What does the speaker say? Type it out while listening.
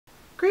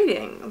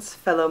Greetings,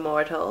 fellow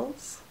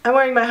mortals. I'm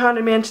wearing my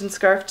Haunted Mansion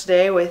scarf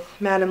today with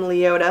Madame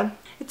Leota.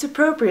 It's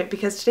appropriate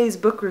because today's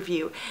book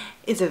review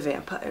is a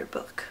vampire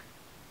book.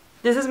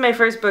 This is my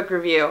first book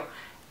review,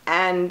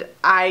 and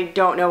I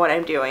don't know what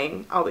I'm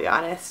doing, I'll be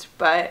honest,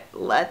 but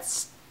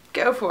let's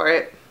go for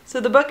it. So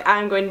the book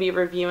I'm going to be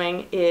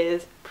reviewing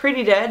is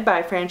Pretty Dead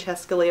by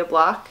Francesca Lia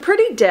Block.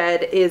 Pretty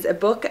Dead is a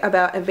book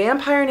about a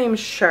vampire named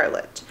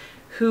Charlotte,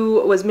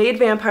 who was made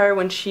vampire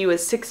when she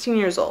was 16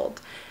 years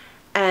old.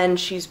 And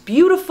she's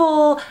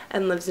beautiful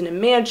and lives in a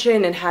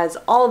mansion and has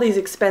all these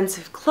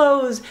expensive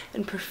clothes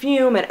and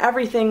perfume and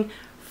everything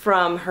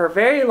from her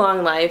very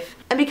long life.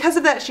 And because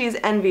of that, she's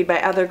envied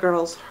by other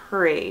girls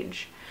her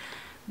age.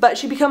 But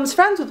she becomes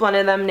friends with one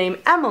of them named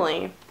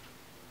Emily.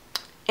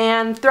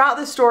 And throughout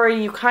the story,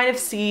 you kind of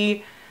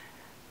see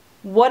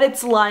what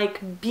it's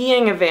like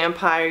being a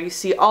vampire. You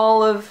see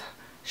all of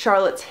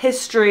Charlotte's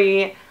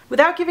history.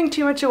 Without giving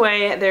too much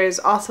away, there's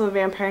also a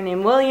vampire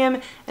named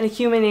William and a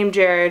human named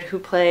Jared who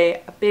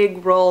play a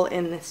big role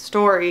in this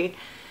story.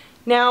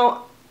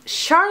 Now,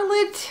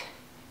 Charlotte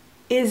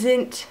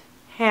isn't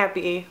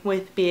happy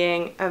with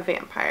being a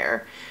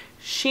vampire.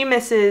 She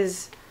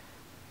misses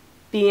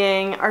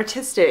being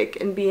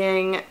artistic and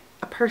being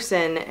a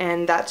person,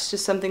 and that's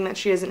just something that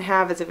she doesn't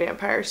have as a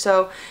vampire.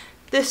 So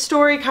this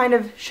story kind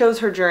of shows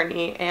her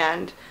journey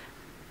and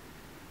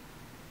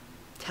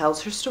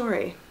tells her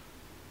story.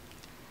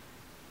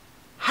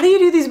 How do you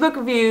do these book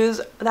reviews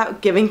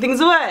without giving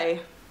things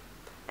away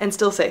and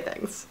still say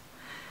things?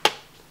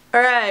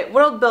 Alright,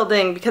 world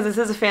building. Because this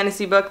is a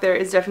fantasy book, there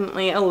is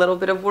definitely a little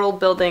bit of world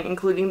building,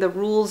 including the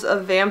rules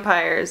of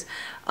vampires.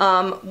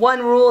 One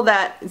rule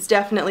that is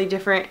definitely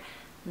different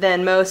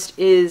than most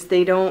is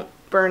they don't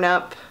burn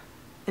up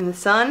in the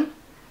sun.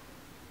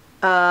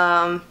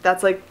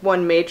 That's like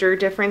one major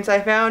difference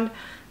I found.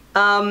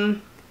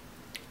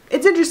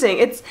 It's interesting.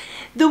 It's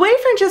the way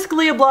Francesca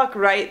Lia Block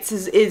writes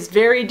is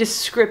very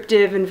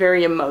descriptive and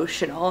very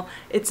emotional.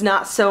 It's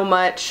not so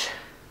much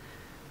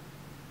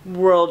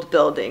world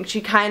building. She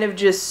kind of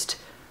just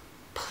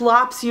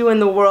plops you in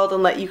the world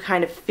and let you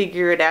kind of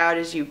figure it out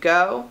as you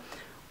go,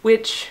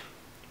 which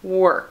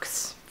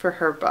works for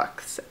her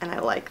books, and I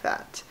like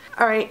that.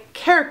 Alright,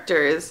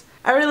 characters.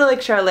 I really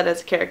like Charlotte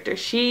as a character.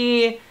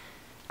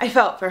 I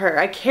felt for her.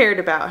 I cared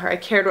about her. I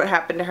cared what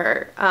happened to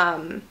her.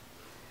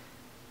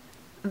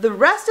 The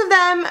rest of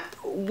them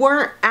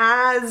weren't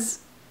as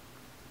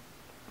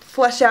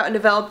fleshed out and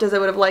developed as I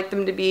would have liked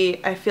them to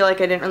be. I feel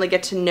like I didn't really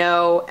get to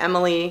know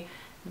Emily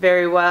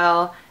very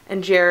well,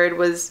 and Jared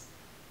was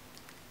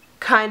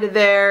kind of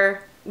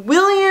there.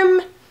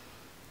 William,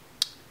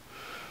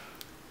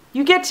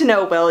 you get to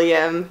know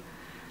William.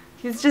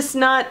 He's just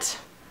not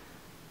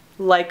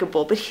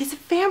likable, but he's a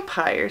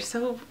vampire,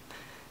 so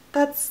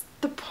that's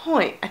the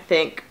point, I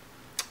think.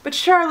 But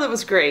Charlotte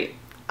was great.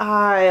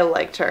 I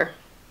liked her.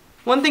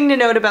 One thing to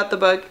note about the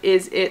book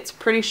is it's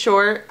pretty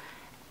short,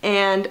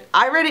 and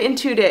I read it in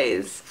 2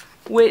 days,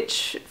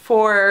 which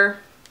for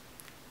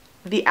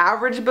the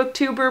average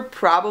booktuber,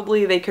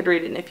 probably they could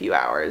read it in a few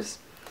hours.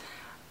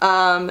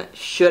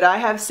 Should I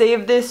have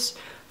saved this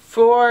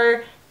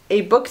for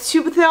a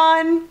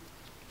booktubeathon?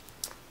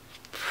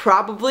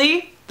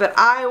 Probably, but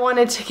I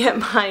wanted to get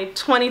my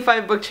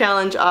 25 book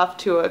challenge off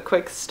to a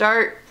quick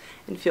start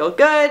and feel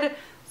good,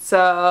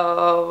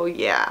 so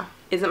yeah.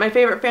 Is it my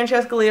favorite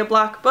Francesca Lia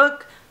Block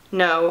book?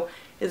 No.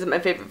 Is it my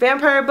favorite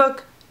vampire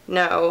book?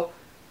 No.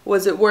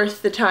 Was it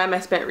worth the time I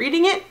spent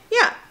reading it?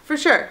 Yeah, for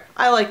sure.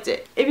 I liked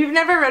it. If you've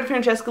never read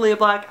Francesca Lia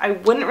Block, I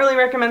wouldn't really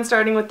recommend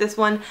starting with this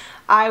one.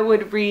 I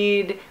would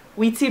read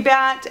Weetzie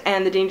Bat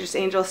and the Dangerous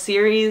Angel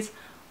series,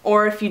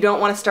 or if you don't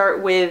want to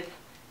start with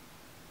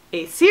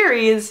a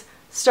series,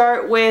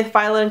 start with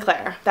Violet and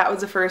Claire. That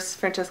was the first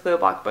Francesca Lia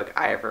Block book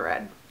I ever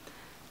read.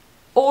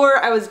 Or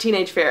I Was a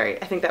Teenage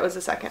Fairy. I think that was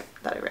the second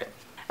that I read.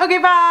 Okay,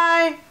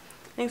 bye!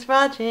 Thanks for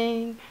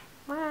watching.